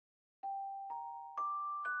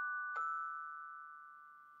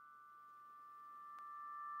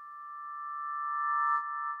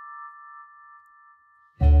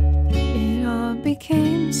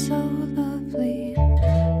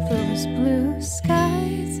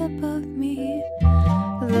skies above me,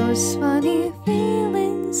 those funny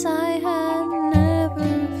feelings I had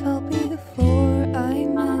never felt before I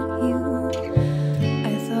met you.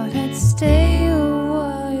 I thought I'd stay a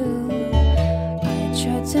while, I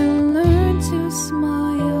tried to learn to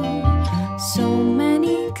smile. So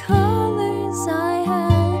many colors I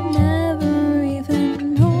had never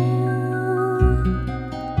even known.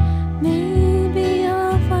 Maybe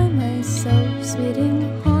I'll find myself speeding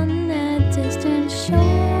on that distant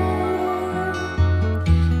shore.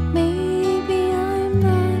 Maybe I'm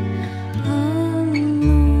not alone.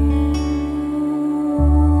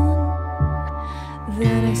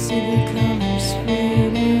 Then I see the colors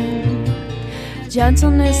fading,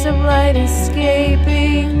 gentleness of light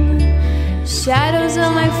escaping, shadows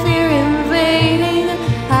of my fear invading.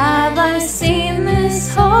 Have I seen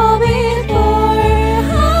this all before?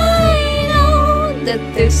 I know that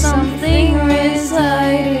there's something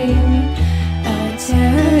residing, a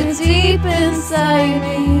terror deep inside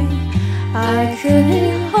me. I couldn't